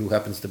patient who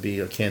happens to be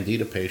a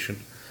candida patient,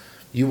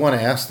 you want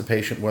to ask the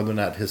patient whether or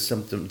not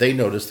they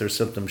notice their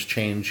symptoms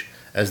change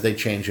as they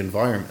change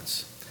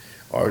environments.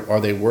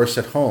 Are they worse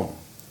at home?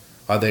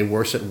 Are they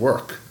worse at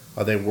work?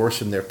 Are they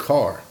worse in their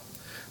car?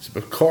 So,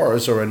 but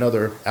cars are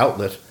another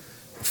outlet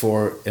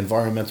for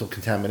environmental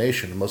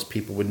contamination. Most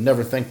people would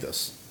never think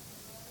this.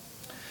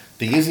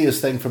 The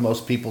easiest thing for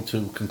most people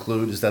to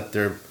conclude is that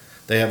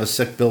they have a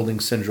sick building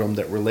syndrome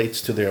that relates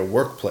to their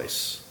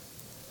workplace.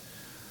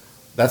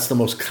 That's the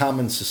most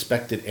common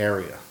suspected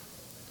area.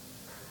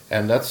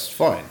 And that's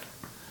fine.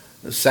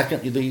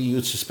 Secondly,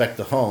 you'd suspect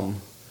the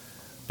home.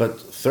 But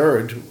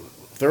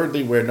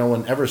thirdly, where no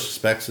one ever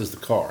suspects is the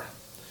car.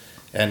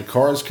 And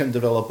cars can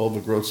develop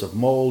overgrowths of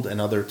mold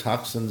and other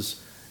toxins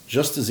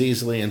just as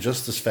easily and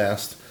just as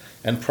fast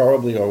and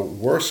probably are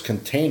worse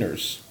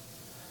containers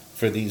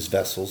for these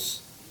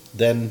vessels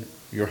than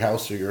your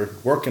house or your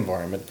work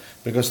environment,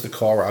 because the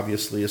car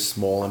obviously is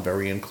small and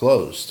very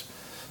enclosed.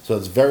 So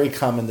it's very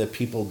common that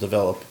people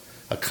develop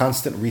a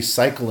constant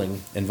recycling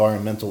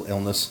environmental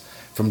illness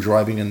from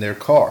driving in their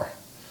car,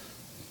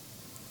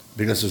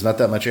 because there's not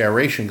that much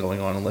aeration going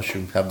on unless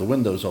you have the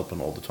windows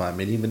open all the time.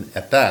 And even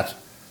at that,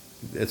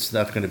 it's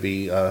not going to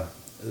be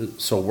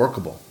so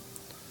workable.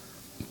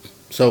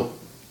 So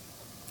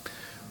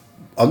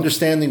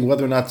understanding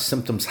whether or not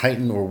symptoms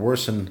heighten or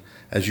worsen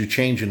as you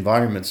change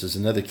environments is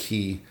another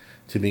key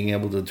to being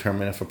able to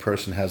determine if a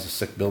person has a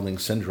sick building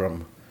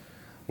syndrome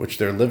which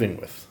they're living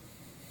with.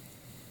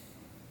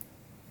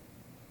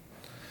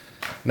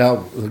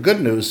 Now, the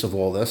good news of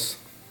all this,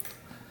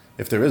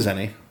 if there is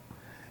any,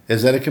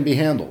 is that it can be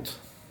handled.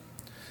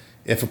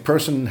 If a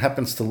person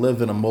happens to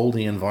live in a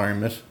moldy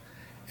environment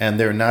and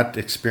they're not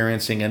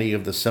experiencing any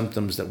of the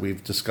symptoms that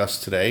we've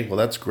discussed today, well,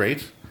 that's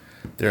great.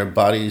 Their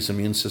body's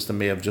immune system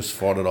may have just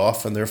fought it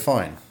off and they're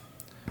fine.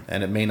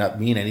 And it may not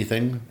mean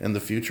anything in the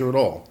future at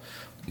all.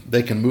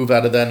 They can move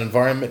out of that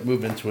environment,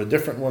 move into a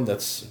different one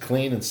that's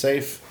clean and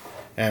safe,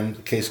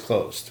 and case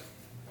closed.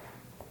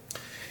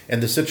 In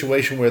the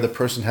situation where the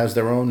person has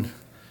their own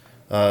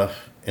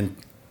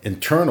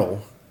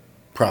internal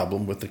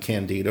problem with the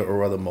candida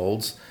or other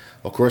molds,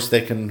 of course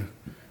they can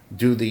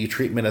do the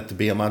treatment at the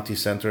Biamonte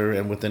Center,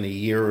 and within a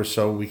year or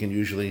so we can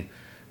usually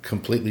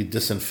completely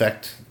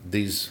disinfect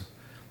these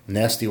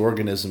nasty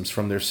organisms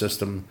from their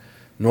system,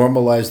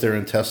 normalize their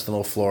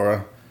intestinal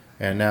flora,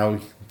 and now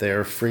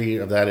they're free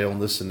of that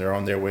illness and they're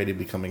on their way to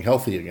becoming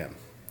healthy again.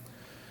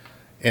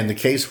 In the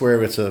case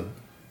where it's a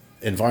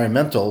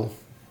environmental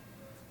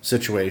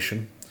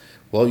situation,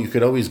 well, you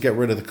could always get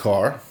rid of the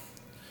car.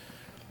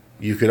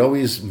 You could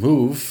always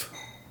move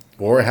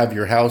or have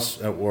your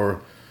house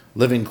or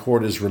living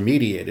quarters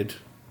remediated.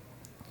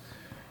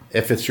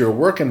 If it's your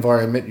work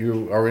environment,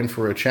 you are in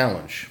for a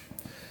challenge.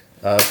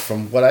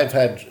 From what I've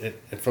had,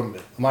 from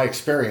my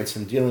experience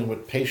in dealing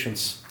with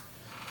patients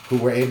who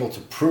were able to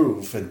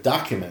prove and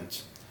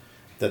document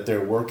that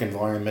their work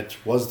environment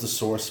was the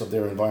source of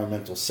their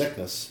environmental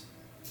sickness,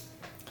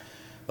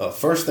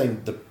 first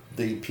thing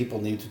the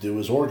people need to do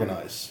is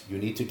organize. You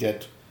need to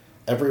get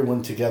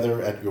everyone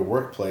together at your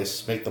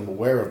workplace, make them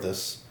aware of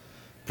this,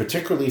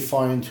 particularly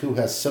find who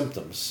has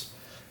symptoms,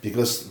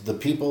 because the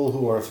people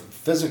who are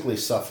physically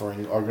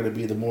suffering are going to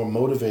be the more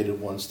motivated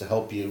ones to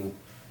help you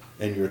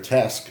in your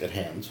task at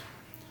hand.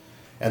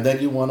 And then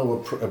you want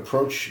to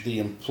approach the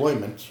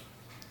employment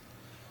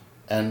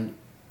and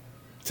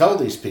tell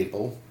these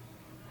people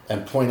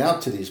and point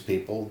out to these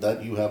people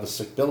that you have a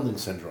sick building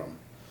syndrome.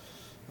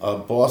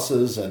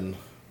 Bosses and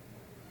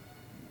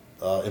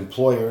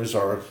employers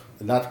are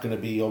not going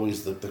to be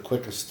always the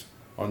quickest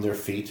on their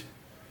feet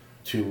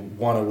to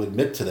want to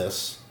admit to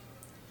this,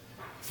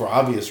 for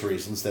obvious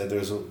reasons, that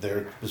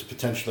there's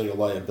potentially a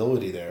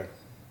liability there.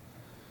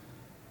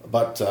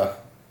 But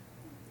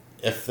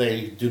if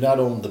they do not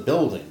own the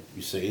building,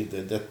 you see,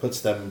 that puts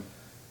them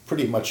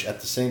pretty much at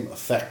the same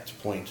effect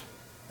point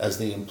as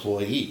the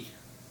employee,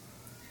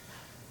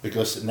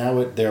 because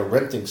now they're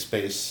renting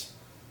space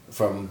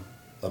from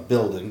a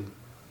building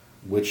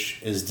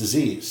which is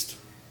diseased.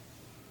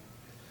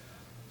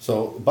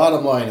 So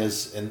bottom line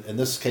is, in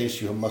this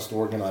case, you must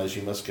organize,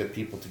 you must get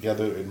people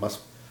together, you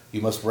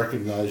must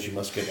recognize, you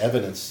must get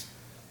evidence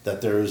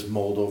that there is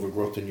mold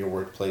overgrowth in your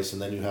workplace,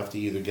 and then you have to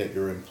either get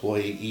your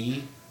employer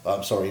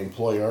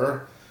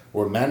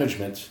or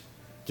management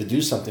to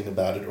do something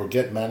about it, or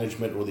get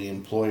management or the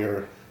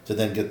employer to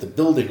then get the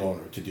building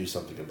owner to do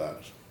something about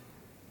it.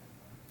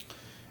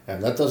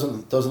 And that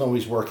doesn't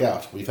always work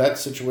out. We've had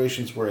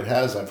situations where it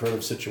has. I've heard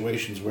of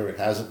situations where it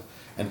hasn't,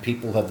 and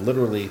people have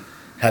literally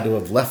had to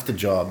have left the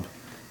job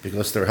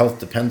because their health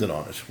depended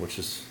on it, which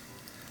is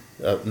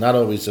not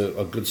always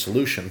a good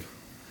solution.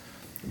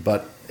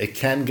 But it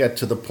can get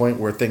to the point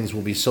where things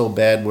will be so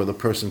bad where the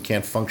person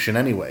can't function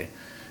anyway.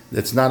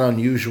 It's not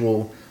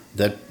unusual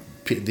that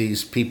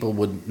these people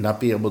would not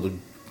be able to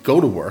go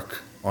to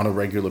work on a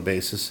regular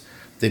basis.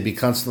 They'd be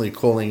constantly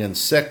calling in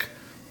sick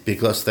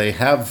because they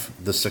have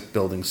the sick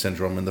building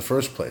syndrome in the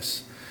first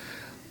place.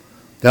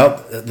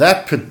 Now,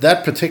 that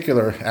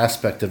particular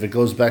aspect of it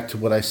goes back to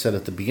what I said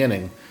at the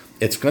beginning.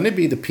 It's going to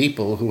be the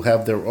people who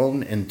have their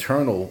own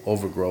internal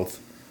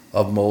overgrowth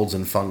of molds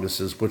and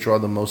funguses, which are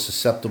the most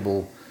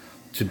susceptible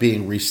to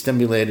being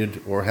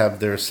re-stimulated or have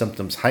their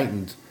symptoms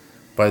heightened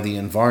by the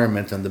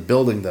environment and the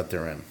building that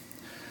they're in.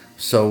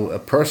 So a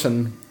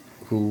person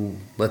who,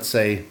 let's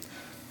say,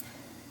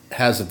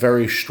 has a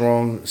very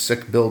strong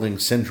sick building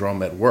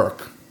syndrome at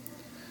work,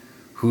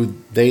 who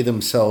they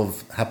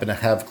themselves happen to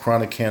have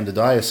chronic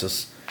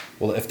candidiasis,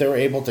 well, if they're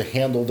able to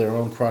handle their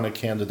own chronic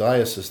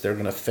candidiasis, they're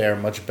going to fare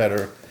much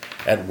better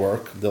at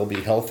work. They'll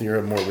be healthier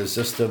and more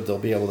resistive. They'll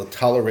be able to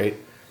tolerate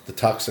the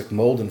toxic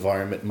mold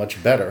environment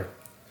much better.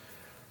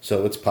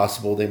 So it's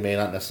possible they may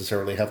not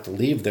necessarily have to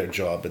leave their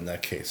job in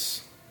that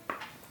case.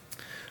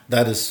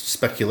 That is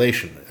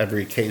speculation.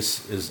 Every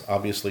case is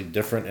obviously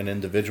different and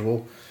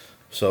individual.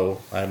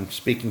 So I'm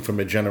speaking from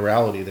a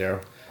generality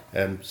there.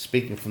 And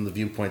speaking from the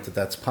viewpoint that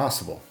that's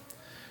possible,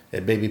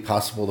 it may be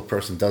possible the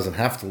person doesn't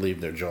have to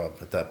leave their job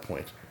at that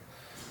point.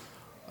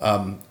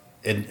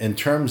 In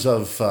terms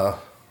of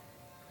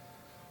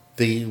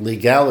the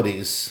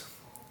legalities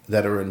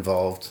that are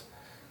involved,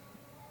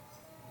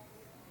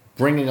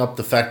 bringing up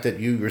the fact that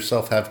you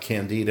yourself have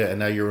candida and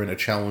now you're in a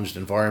challenged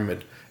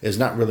environment is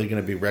not really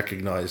going to be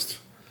recognized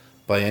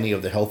by any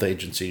of the health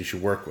agencies you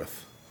work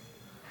with.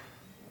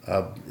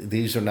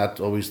 These are not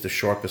always the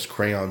sharpest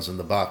crayons in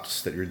the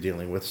box that you're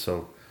dealing with,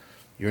 so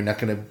you're not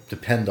going to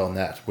depend on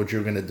that. What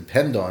you're going to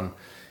depend on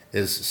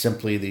is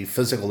simply the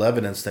physical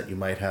evidence that you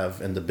might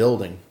have in the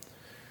building,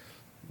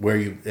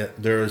 where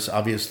there's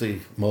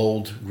obviously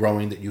mold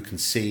growing that you can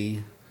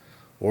see,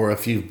 or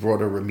if you've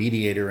brought a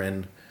remediator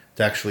in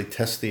to actually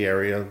test the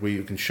area, where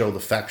you can show the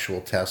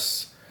factual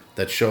tests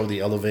that show the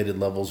elevated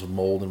levels of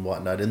mold and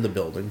whatnot in the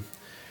building.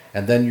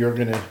 And then you're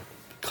going to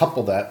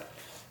couple that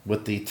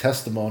with the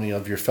testimony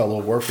of your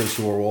fellow workers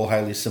who are all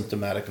highly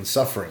symptomatic and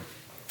suffering.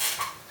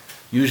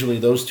 Usually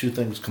those two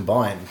things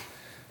combined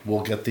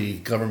will get the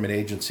government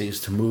agencies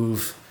to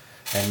move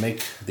and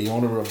make the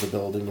owner of the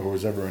building or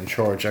who's ever in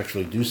charge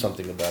actually do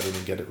something about it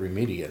and get it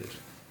remediated.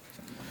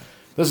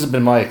 This has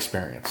been my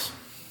experience.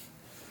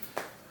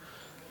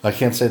 I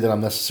can't say that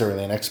I'm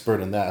necessarily an expert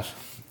in that,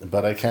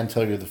 but I can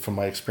tell you that from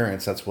my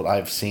experience, that's what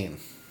I've seen.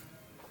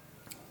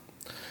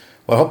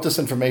 Well, I hope this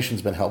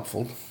information's been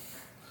helpful.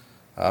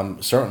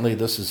 Certainly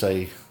this is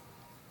a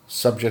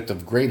subject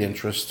of great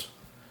interest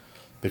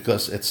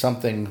because it's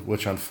something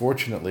which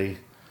unfortunately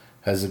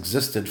has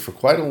existed for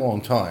quite a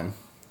long time,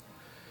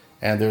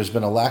 and there's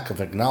been a lack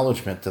of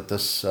acknowledgement that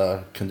this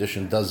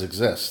condition does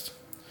exist.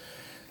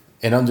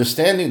 In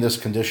understanding this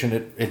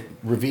condition, it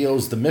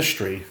reveals the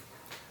mystery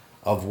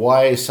of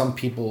why some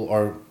people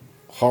are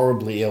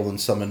horribly ill in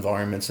some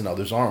environments and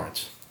others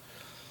aren't.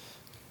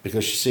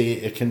 Because you see,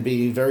 it can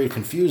be very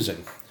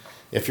confusing.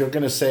 If you're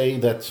going to say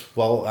that,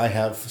 well, I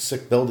have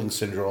sick building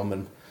syndrome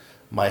and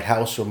my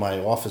house or my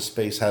office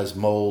space has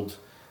mold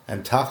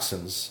and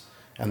toxins,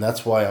 and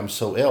that's why I'm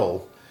so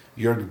ill,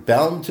 you're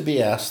bound to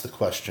be asked the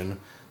question,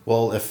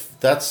 well, if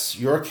that's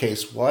your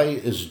case, why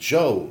is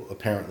Joe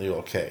apparently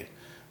okay?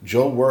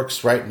 Joe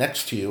works right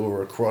next to you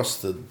or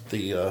across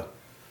the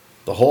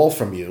hall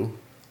from you,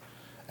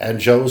 and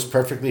Joe's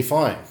perfectly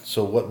fine.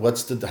 So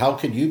how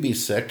could you be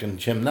sick and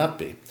Jim not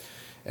be?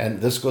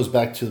 And this goes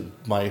back to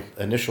my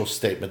initial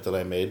statement that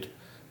I made,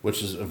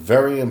 which is a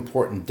very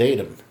important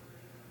datum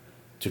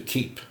to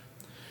keep,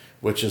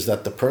 which is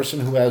that the person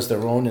who has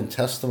their own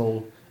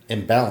intestinal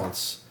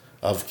imbalance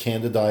of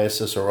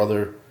candidiasis or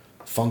other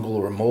fungal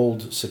or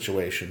mold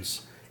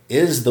situations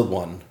is the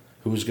one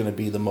who's going to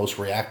be the most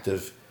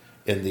reactive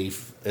in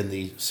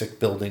the sick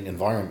building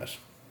environment.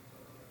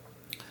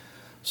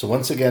 So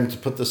once again, to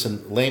put this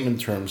in layman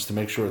terms to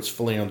make sure it's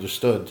fully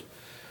understood,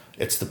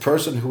 it's the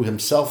person who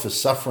himself is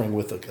suffering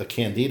with a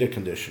candida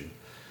condition,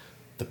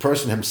 the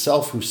person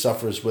himself who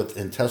suffers with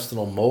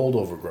intestinal mold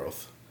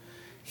overgrowth.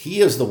 He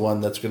is the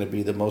one that's going to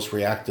be the most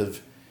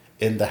reactive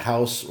in the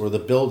house or the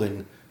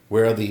building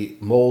where the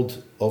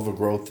mold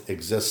overgrowth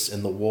exists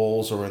in the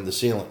walls or in the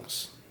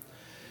ceilings.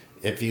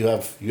 If you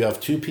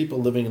have two people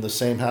living in the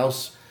same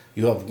house,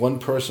 you have one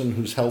person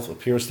whose health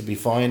appears to be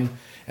fine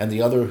and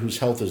the other whose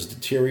health is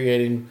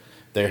deteriorating.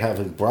 They're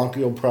having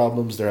bronchial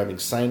problems, they're having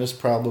sinus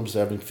problems,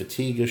 they're having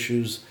fatigue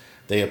issues,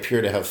 they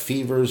appear to have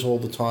fevers all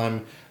the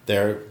time,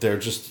 their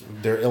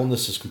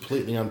illness is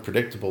completely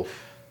unpredictable.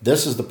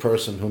 This is the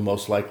person who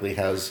most likely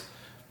has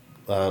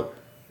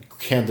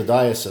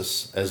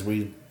candidiasis, as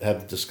we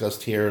have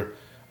discussed here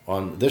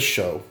on this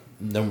show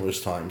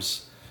numerous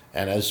times,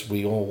 and as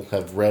we all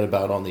have read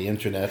about on the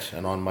internet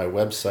and on my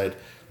website.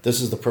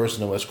 This is the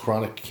person who has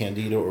chronic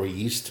candida or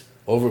yeast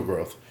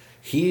overgrowth.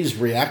 He's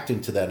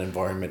reacting to that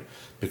environment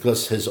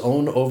because his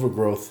own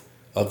overgrowth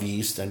of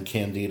yeast and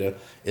candida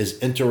is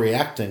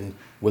interacting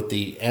with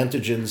the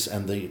antigens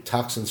and the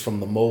toxins from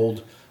the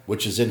mold,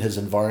 which is in his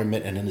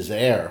environment and in his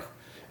air.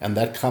 And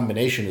that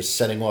combination is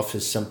setting off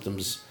his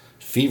symptoms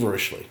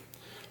feverishly.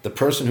 The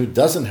person who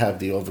doesn't have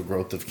the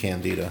overgrowth of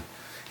candida,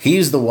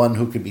 he's the one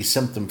who could be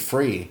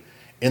symptom-free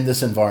in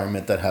this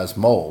environment that has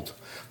mold.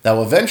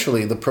 Now,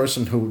 eventually, the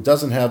person who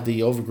doesn't have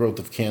the overgrowth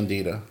of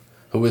candida,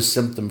 who is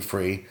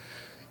symptom-free,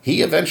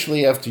 he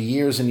eventually, after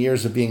years and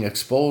years of being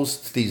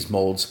exposed to these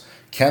molds,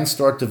 can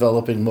start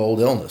developing mold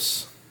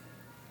illness.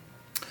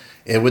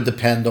 It would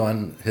depend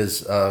on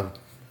his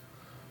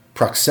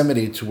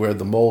proximity to where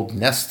the mold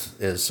nest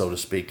is, so to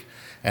speak,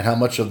 and how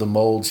much of the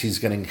molds he's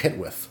getting hit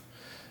with.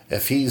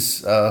 If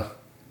he's in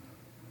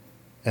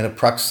a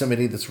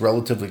proximity that's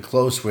relatively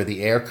close, where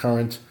the air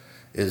current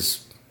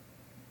is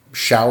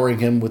showering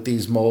him with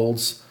these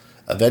molds,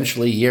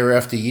 eventually, year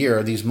after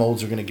year, these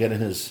molds are going to get in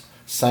his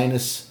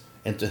sinus,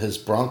 into his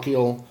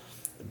bronchial,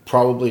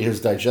 probably his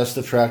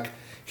digestive tract.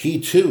 He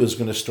too is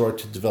going to start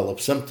to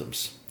develop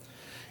symptoms.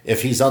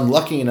 If he's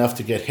unlucky enough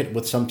to get hit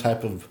with some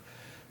type of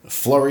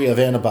flurry of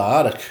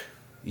antibiotic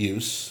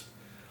use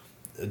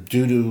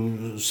due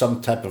to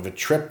some type of a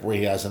trip where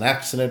he has an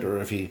accident, or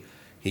if he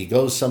he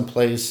goes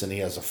someplace and he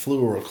has a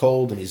flu or a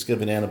cold and he's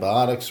given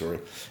antibiotics, or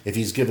if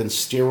he's given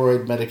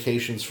steroid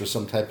medications for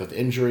some type of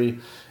injury.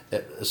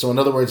 So in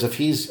other words, if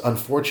he's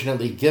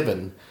unfortunately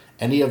given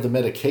any of the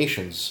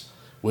medications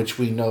which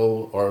we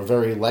know are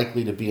very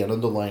likely to be an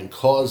underlying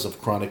cause of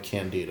chronic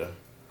candida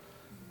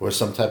or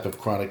some type of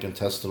chronic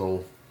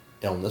intestinal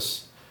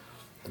illness,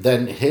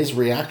 then his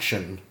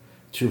reaction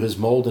to his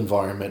mold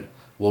environment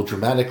will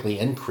dramatically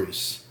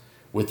increase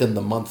within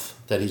the month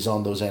that he's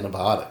on those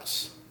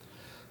antibiotics.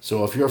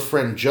 So if your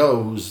friend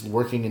Joe, who's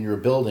working in your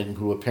building,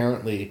 who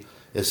apparently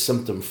is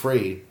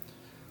symptom-free,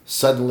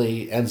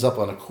 suddenly ends up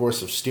on a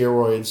course of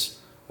steroids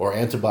or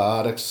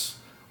antibiotics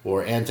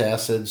or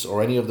antacids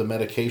or any of the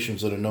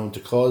medications that are known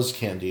to cause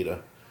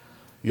candida,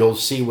 you'll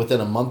see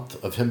within a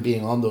month of him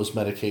being on those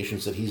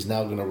medications that he's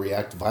now going to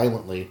react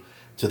violently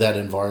to that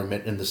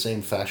environment in the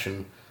same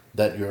fashion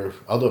that your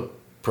other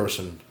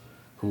person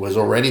who has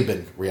already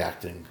been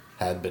reacting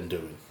had been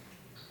doing.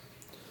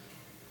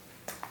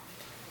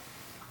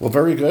 Well,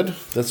 very good.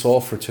 That's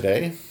all for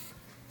today.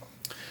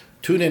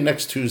 Tune in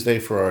next Tuesday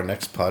for our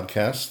next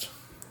podcast.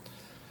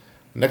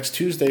 Next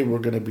Tuesday, we're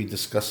going to be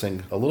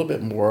discussing a little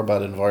bit more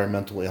about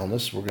environmental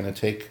illness. We're going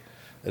to take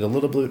it a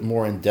little bit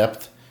more in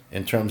depth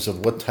in terms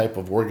of what type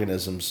of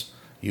organisms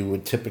you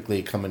would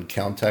typically come in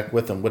contact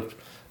with and what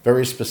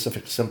very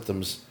specific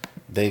symptoms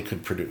they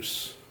could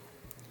produce.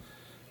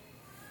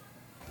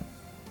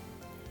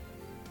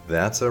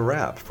 That's a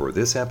wrap for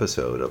this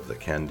episode of the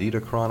Candida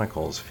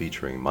Chronicles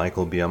featuring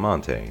Michael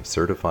Biamonte,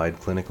 certified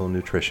clinical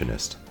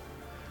nutritionist.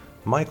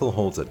 Michael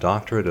holds a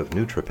doctorate of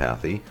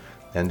naturopathy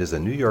and is a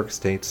New York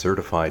State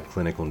certified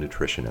clinical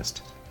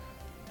nutritionist.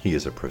 He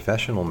is a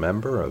professional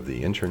member of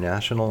the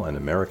International and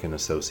American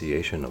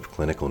Association of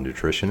Clinical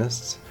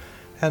Nutritionists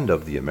and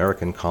of the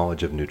American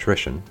College of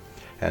Nutrition,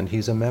 and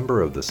he's a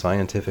member of the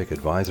Scientific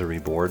Advisory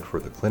Board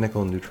for the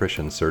Clinical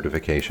Nutrition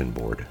Certification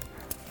Board.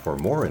 For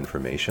more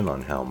information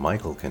on how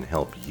Michael can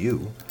help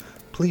you,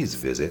 please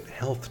visit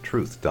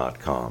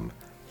healthtruth.com.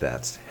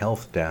 That's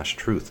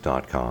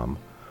health-truth.com,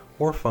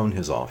 or phone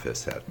his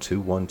office at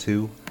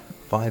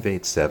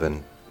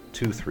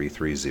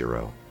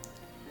 212-587-2330.